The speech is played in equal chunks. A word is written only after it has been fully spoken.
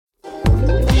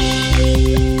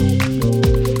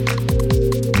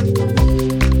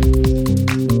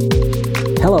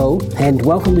and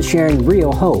welcome to Sharing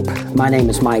Real Hope. My name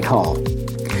is Mike Hall.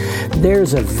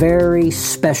 There's a very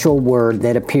special word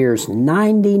that appears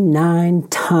 99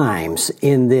 times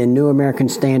in the New American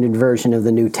Standard Version of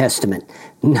the New Testament.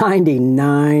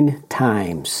 99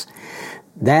 times.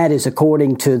 That is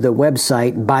according to the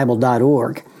website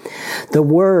Bible.org. The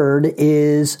word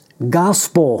is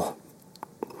gospel.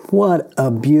 What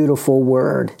a beautiful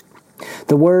word.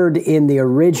 The word in the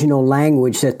original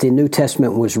language that the New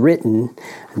Testament was written,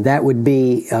 that would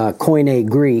be Koine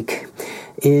Greek,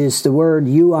 is the word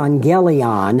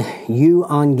euangelion.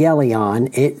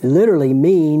 Euangelion. It literally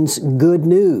means good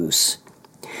news.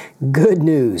 Good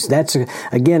news. That's,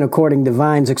 again, according to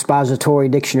Vine's Expository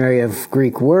Dictionary of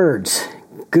Greek Words.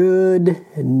 Good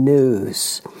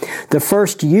news. The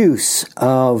first use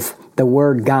of the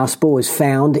word gospel is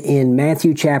found in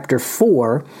Matthew chapter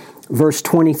 4, verse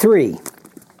 23.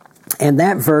 And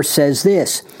that verse says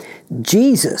this: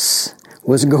 Jesus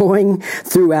was going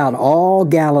throughout all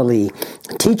Galilee,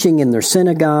 teaching in their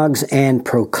synagogues and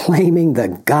proclaiming the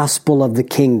gospel of the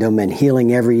kingdom and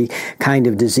healing every kind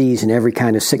of disease and every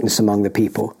kind of sickness among the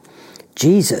people.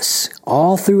 Jesus,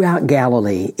 all throughout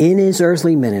Galilee, in his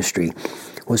earthly ministry,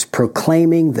 was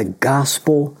proclaiming the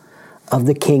gospel of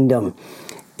the kingdom.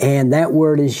 And that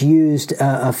word is used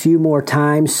a few more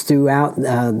times throughout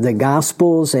the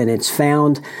Gospels, and it's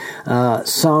found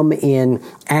some in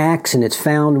Acts, and it's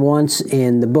found once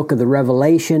in the book of the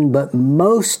Revelation, but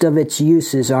most of its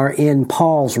uses are in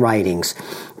Paul's writings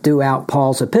throughout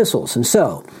Paul's epistles. And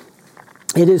so,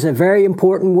 it is a very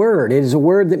important word. It is a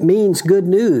word that means good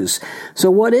news.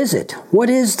 So what is it? What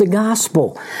is the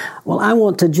gospel? Well, I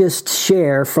want to just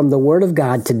share from the Word of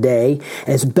God today,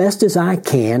 as best as I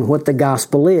can, what the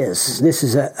gospel is. This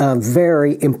is a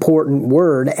very important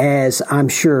word, as I'm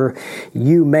sure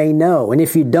you may know. And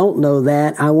if you don't know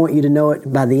that, I want you to know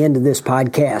it by the end of this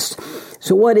podcast.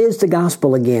 So what is the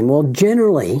gospel again? Well,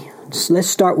 generally, let's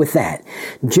start with that.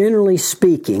 Generally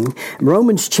speaking,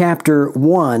 Romans chapter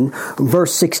 1,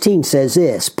 verse 16 says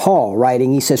this. Paul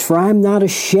writing, he says, "For I am not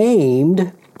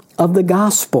ashamed of the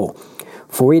gospel,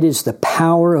 for it is the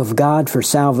power of God for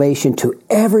salvation to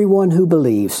everyone who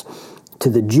believes, to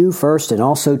the Jew first and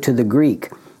also to the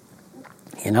Greek."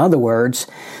 In other words,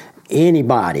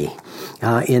 anybody.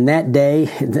 In that day,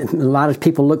 a lot of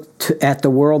people looked at the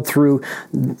world through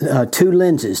two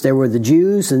lenses. There were the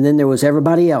Jews, and then there was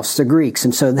everybody else, the Greeks.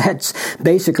 And so that's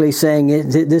basically saying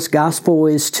this gospel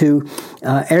is to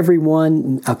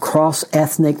everyone across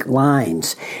ethnic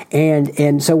lines.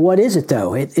 And so what is it,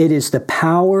 though? It is the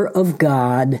power of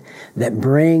God that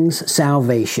brings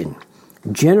salvation.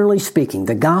 Generally speaking,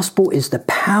 the gospel is the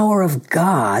power of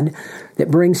God that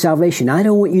brings salvation. I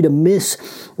don't want you to miss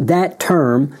that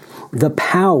term, the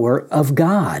power of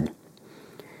God.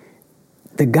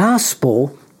 The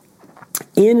gospel,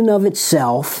 in and of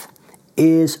itself,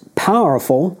 is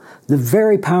powerful, the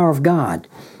very power of God.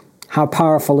 How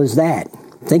powerful is that?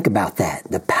 Think about that.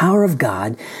 The power of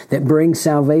God that brings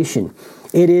salvation.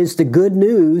 It is the good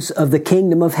news of the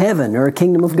kingdom of heaven, or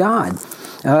kingdom of God.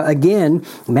 Again,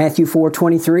 Matthew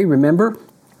 4:23, remember?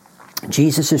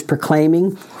 Jesus is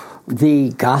proclaiming the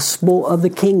gospel of the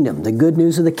kingdom, the good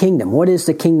news of the kingdom. What is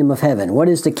the kingdom of heaven? What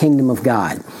is the kingdom of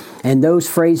God? And those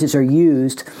phrases are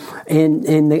used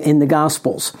in the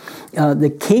Gospels.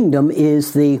 The kingdom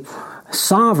is the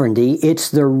sovereignty. It's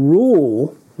the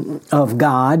rule of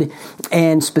God,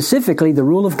 and specifically the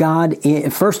rule of God,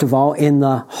 first of all, in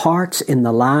the hearts, in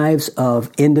the lives of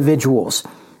individuals.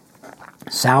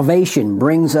 Salvation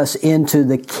brings us into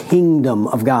the kingdom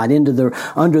of God,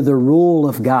 under the rule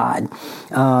of God,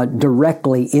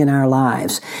 directly in our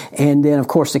lives. And then, of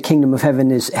course, the kingdom of heaven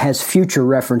has future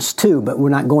reference too, but we're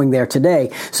not going there today.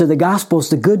 So the gospel is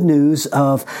the good news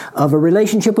of a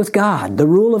relationship with God, the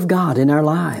rule of God in our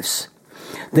lives.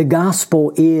 The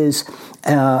gospel is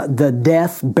the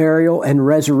death, burial, and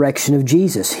resurrection of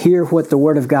Jesus. Hear what the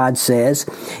Word of God says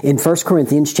in 1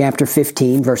 Corinthians chapter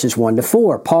 15, verses 1 to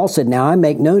 4. Paul said, "Now I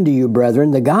make known to you,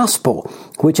 brethren, the gospel,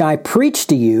 which I preached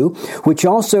to you, which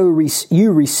also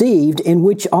you received, in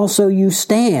which also you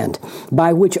stand,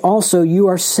 by which also you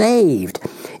are saved,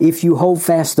 if you hold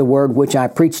fast the word which I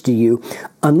preached to you,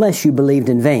 unless you believed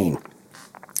in vain.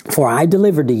 For I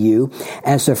delivered to you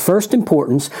as of first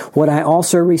importance what I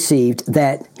also received,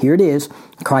 that," here it is,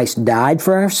 "Christ died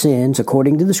for our sins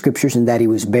according to the Scriptures, and that He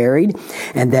was buried,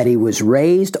 and that He was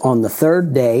raised on the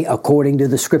third day according to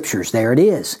the Scriptures." There it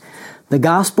is. The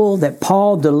gospel that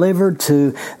Paul delivered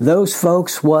to those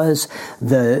folks was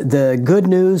the good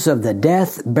news of the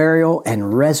death, burial,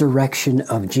 and resurrection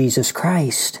of Jesus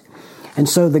Christ. And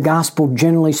so the gospel,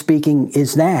 generally speaking,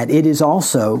 is that. It is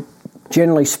also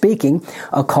generally speaking,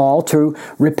 a call to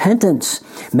repentance.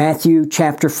 Matthew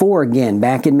chapter 4 again.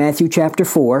 Back in Matthew chapter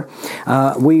 4,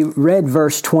 we read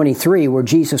verse 23 where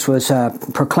Jesus was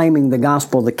proclaiming the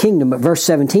gospel of the kingdom. But verse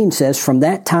 17 says, "From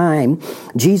that time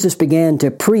Jesus began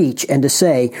to preach and to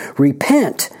say,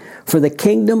 'Repent, for the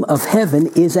kingdom of heaven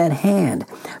is at hand.'"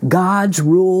 God's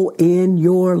rule in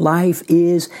your life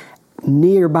is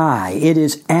nearby. It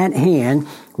is at hand.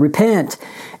 Repent.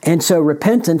 And so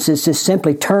repentance is just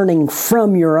simply turning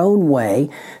from your own way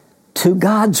to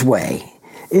God's way.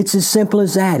 It's as simple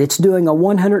as that. It's doing a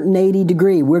 180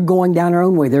 degree. We're going down our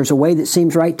own way. There's a way that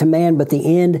seems right to man, but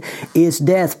the end is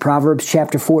death. Proverbs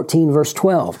chapter 14, verse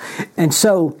 12. And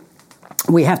so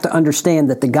we have to understand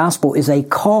that the gospel is a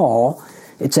call.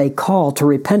 It's a call to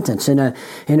repentance in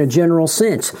a general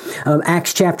sense.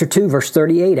 Acts chapter 2, verse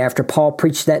 38, after Peter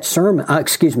preached that sermon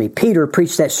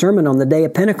on the day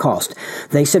of Pentecost.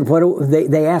 They said,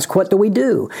 they asked, "What do we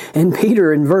do?" And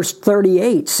Peter in verse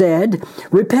 38 said,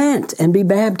 "Repent and be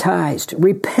baptized."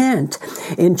 Repent.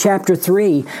 In chapter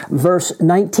 3, verse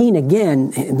 19,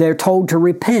 again, they're told to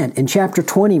repent. In chapter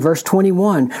 20, verse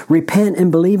 21, repent and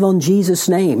believe on Jesus'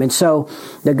 name. And so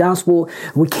the gospel,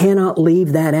 we cannot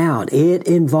leave that out. It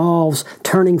involves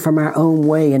turning from our own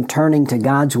way and turning to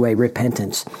God's way,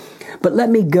 repentance. But let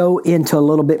me go into a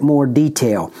little bit more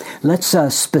detail. Let's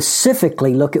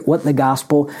specifically look at what the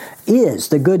gospel is,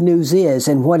 the good news is,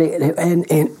 and what it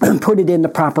and put it in the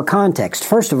proper context.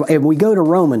 First of all, and we go to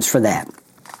Romans for that.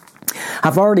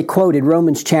 I've already quoted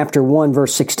Romans chapter 1,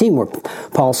 verse 16, where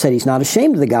Paul said he's not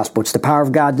ashamed of the gospel. It's the power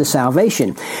of God to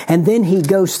salvation. And then he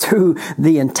goes through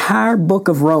the entire book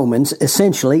of Romans,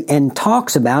 essentially, and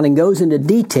talks about and goes into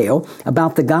detail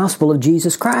about the gospel of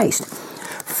Jesus Christ.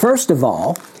 First of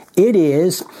all, it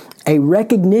is a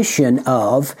recognition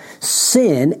of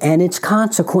sin and its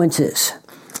consequences.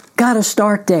 Got to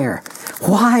start there.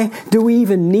 Why do we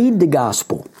even need the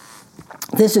gospel?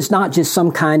 This is not just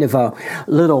some kind of a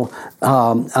little,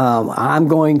 I'm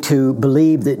going to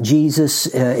believe that Jesus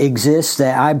exists,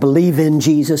 that I believe in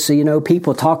Jesus. So,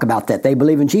 people talk about that. They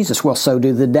believe in Jesus. Well, so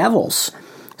do the devils.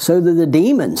 So do the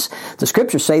demons. The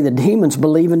scriptures say the demons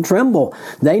believe and tremble.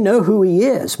 They know who he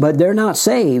is, but they're not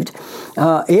saved.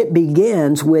 It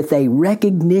begins with a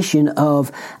recognition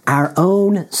of our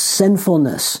own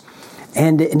sinfulness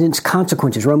and its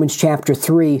consequences. Romans chapter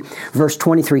 3, verse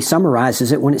 23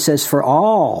 summarizes it when it says, "For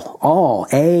all,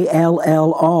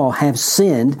 A-L-L, all have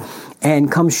sinned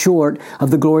and come short of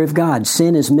the glory of God."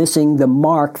 Sin is missing the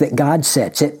mark that God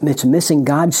sets. It's missing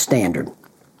God's standard.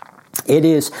 It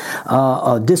is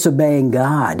disobeying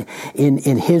God in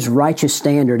His righteous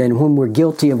standard. And when we're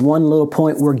guilty of one little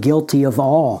point, we're guilty of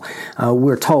all.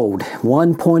 We're told.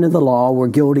 One point of the law, we're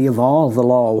guilty of all of the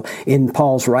law in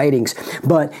Paul's writings.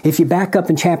 But if you back up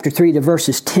in chapter 3 to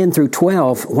verses 10 through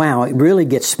 12, wow, it really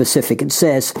gets specific. It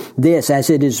says this, "As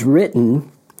it is written,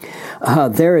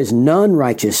 there is none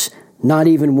righteous, not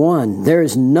even one. There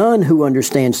is none who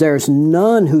understands. There is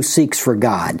none who seeks for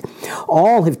God.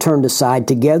 All have turned aside.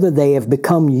 Together they have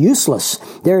become useless.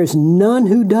 There is none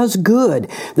who does good.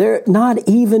 There not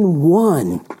even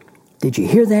one." Did you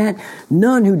hear that?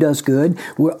 None who does good.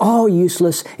 We're all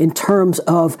useless in terms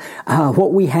of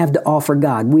what we have to offer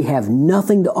God. We have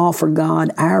nothing to offer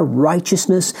God. Our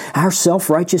righteousness, our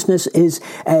self-righteousness is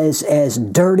as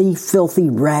dirty, filthy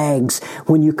rags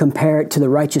when you compare it to the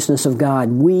righteousness of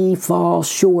God. We fall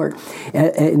short,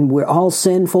 and we're all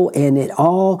sinful, and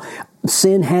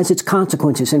sin has its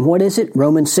consequences. And what is it?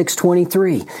 Romans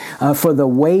 6:23. "For the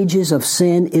wages of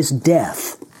sin is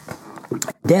death."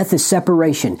 Death is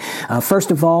separation.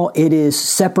 First of all, it is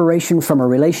separation from a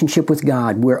relationship with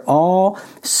God. We're all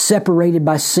separated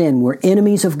by sin. We're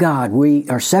enemies of God. We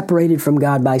are separated from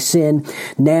God by sin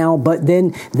now, but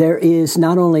then there is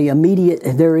not only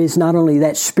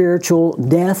that spiritual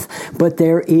death, but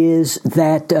there is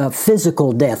that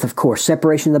physical death, of course.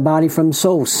 Separation of the body from the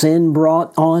soul. Sin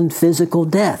brought on physical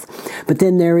death. But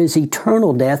then there is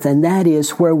eternal death, and that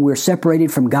is where we're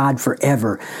separated from God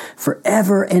forever.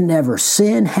 Forever and ever.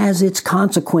 Sin has its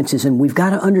consequences, and we've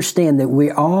got to understand that we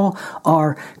all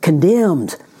are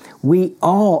condemned. We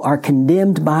all are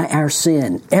condemned by our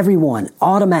sin. Everyone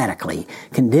automatically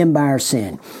condemned by our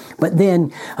sin. But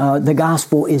then the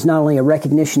gospel is not only a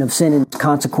recognition of sin and its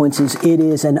consequences, it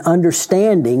is an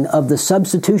understanding of the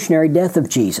substitutionary death of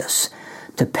Jesus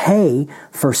to pay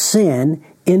for sin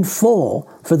in full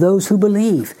for those who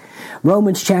believe.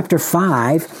 Romans chapter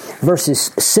 5,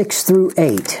 verses 6 through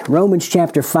 8. Romans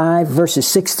chapter 5, verses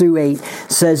 6 through 8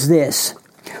 says this,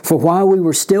 For while we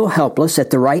were still helpless, at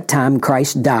the right time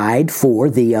Christ died for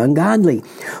the ungodly.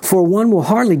 For one will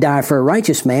hardly die for a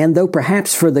righteous man, though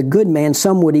perhaps for the good man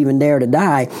some would even dare to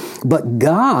die. But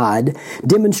God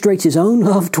demonstrates His own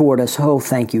love toward us. Oh,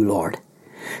 thank you, Lord.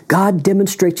 God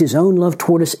demonstrates His own love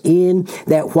toward us in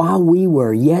that while we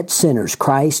were yet sinners,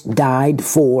 Christ died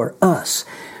for us.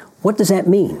 What does that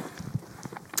mean?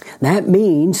 That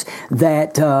means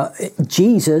that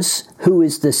Jesus, who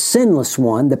is the sinless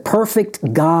one, the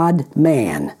perfect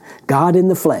God-man, God in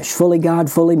the flesh, fully God,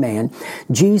 fully man,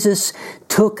 Jesus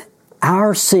took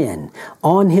our sin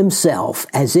on Himself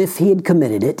as if He had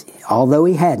committed it, although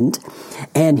He hadn't,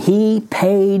 and He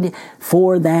paid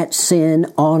for that sin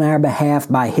on our behalf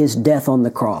by His death on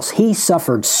the cross. He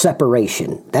suffered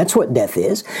separation. That's what death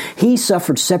is. He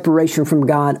suffered separation from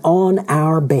God on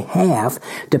our behalf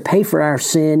to pay for our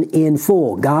sin in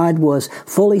full. God was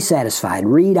fully satisfied.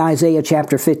 Read Isaiah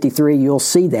chapter 53, you'll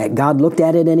see that. God looked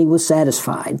at it and He was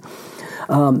satisfied.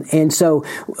 And so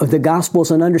the gospel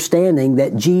is an understanding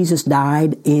that Jesus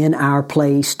died in our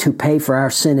place to pay for our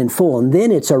sin in full. And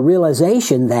then it's a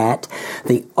realization that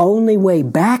the only way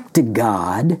back to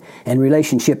God and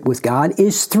relationship with God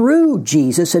is through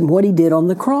Jesus and what He did on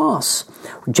the cross.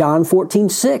 John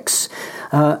 14:6,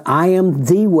 I am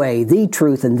the way, the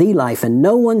truth, and the life, and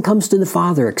no one comes to the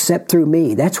Father except through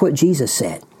me. That's what Jesus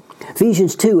said.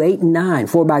 Ephesians 2:8-9,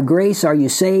 for by grace are you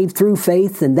saved through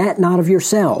faith, and that not of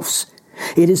yourselves.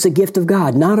 It is the gift of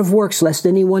God, not of works, lest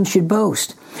anyone should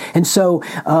boast. And so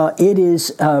it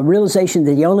is a realization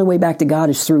that the only way back to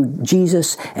God is through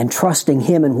Jesus and trusting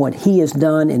Him and what He has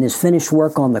done in His finished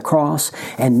work on the cross,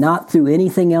 and not through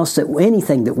anything else,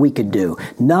 anything that we could do.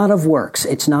 Not of works.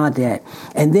 It's not that.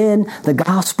 And then the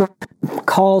gospel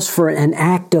calls for an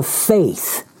act of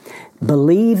faith,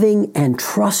 believing and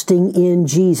trusting in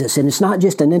Jesus. And it's not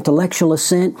just an intellectual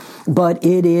assent, but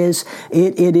it is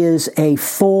a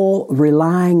full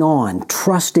relying on,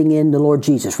 trusting in the Lord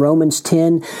Jesus. Romans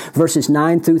 10 verses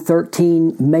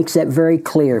 9-13 makes that very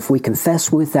clear. If we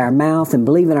confess with our mouth and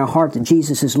believe in our heart that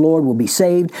Jesus is Lord, we'll be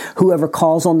saved. Whoever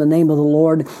calls on the name of the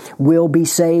Lord will be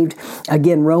saved.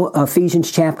 Again, Ephesians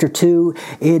chapter 2,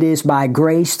 it is by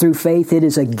grace through faith. It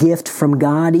is a gift from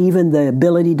God. Even the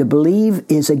ability to believe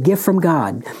is a gift from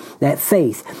God, that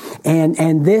faith.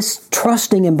 And this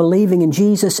trusting and believing in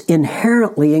Jesus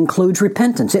inherently includes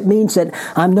repentance. It means that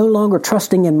I'm no longer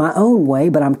trusting in my own way,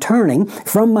 but I'm turning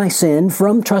from my sin,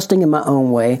 from trusting in my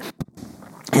own way,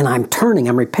 and I'm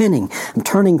repenting. I'm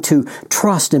turning to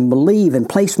trust and believe and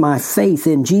place my faith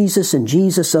in Jesus and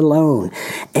Jesus alone.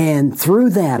 And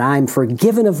through that, I'm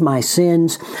forgiven of my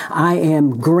sins. I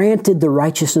am granted the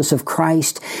righteousness of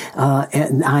Christ,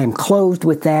 and I am clothed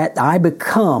with that. I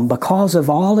become, because of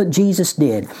all that Jesus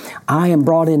did, I am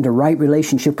brought into right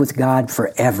relationship with God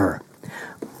forever.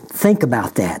 Think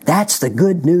about that. That's the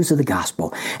good news of the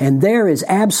gospel. And there is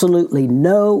absolutely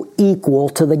no equal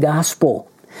to the gospel.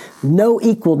 No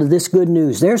equal to this good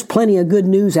news. There's plenty of good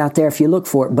news out there if you look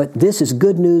for it, but this is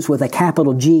good news with a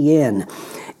capital G-N.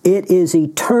 It is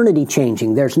eternity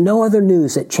changing. There's no other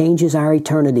news that changes our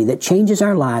eternity, that changes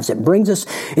our lives, that brings us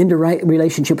into right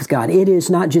relationship with God. It is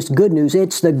not just good news.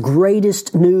 It's the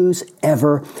greatest news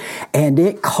ever, and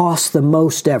it costs the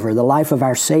most ever, the life of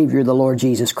our Savior, the Lord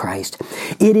Jesus Christ.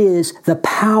 It is the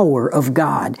power of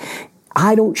God.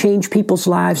 I don't change people's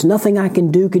lives. Nothing I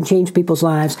can do can change people's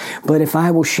lives. But if I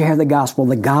will share the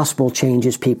gospel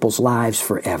changes people's lives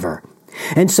forever.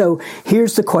 And so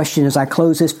here's the question as I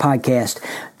close this podcast.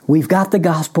 We've got the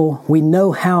gospel. We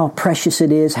know how precious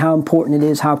it is, how important it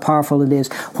is, how powerful it is.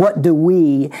 What do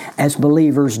we as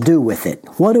believers do with it?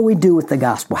 What do we do with the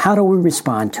gospel? How do we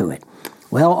respond to it?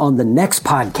 Well, on the next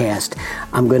podcast,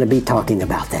 I'm going to be talking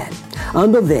about that.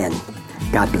 Until then,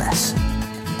 God bless.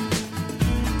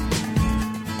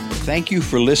 Thank you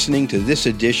for listening to this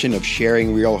edition of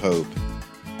Sharing Real Hope.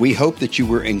 We hope that you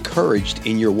were encouraged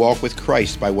in your walk with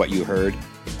Christ by what you heard.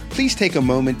 Please take a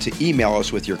moment to email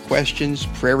us with your questions,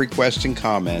 prayer requests, and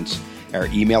comments. Our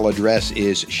email address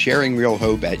is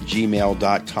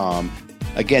sharingrealhope@gmail.com.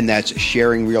 Again, that's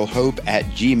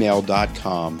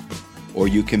sharingrealhope@gmail.com. Or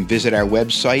you can visit our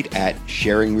website at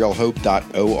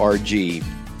sharingrealhope.org.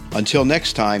 Until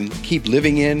next time, keep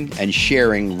living in and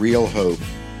sharing real hope.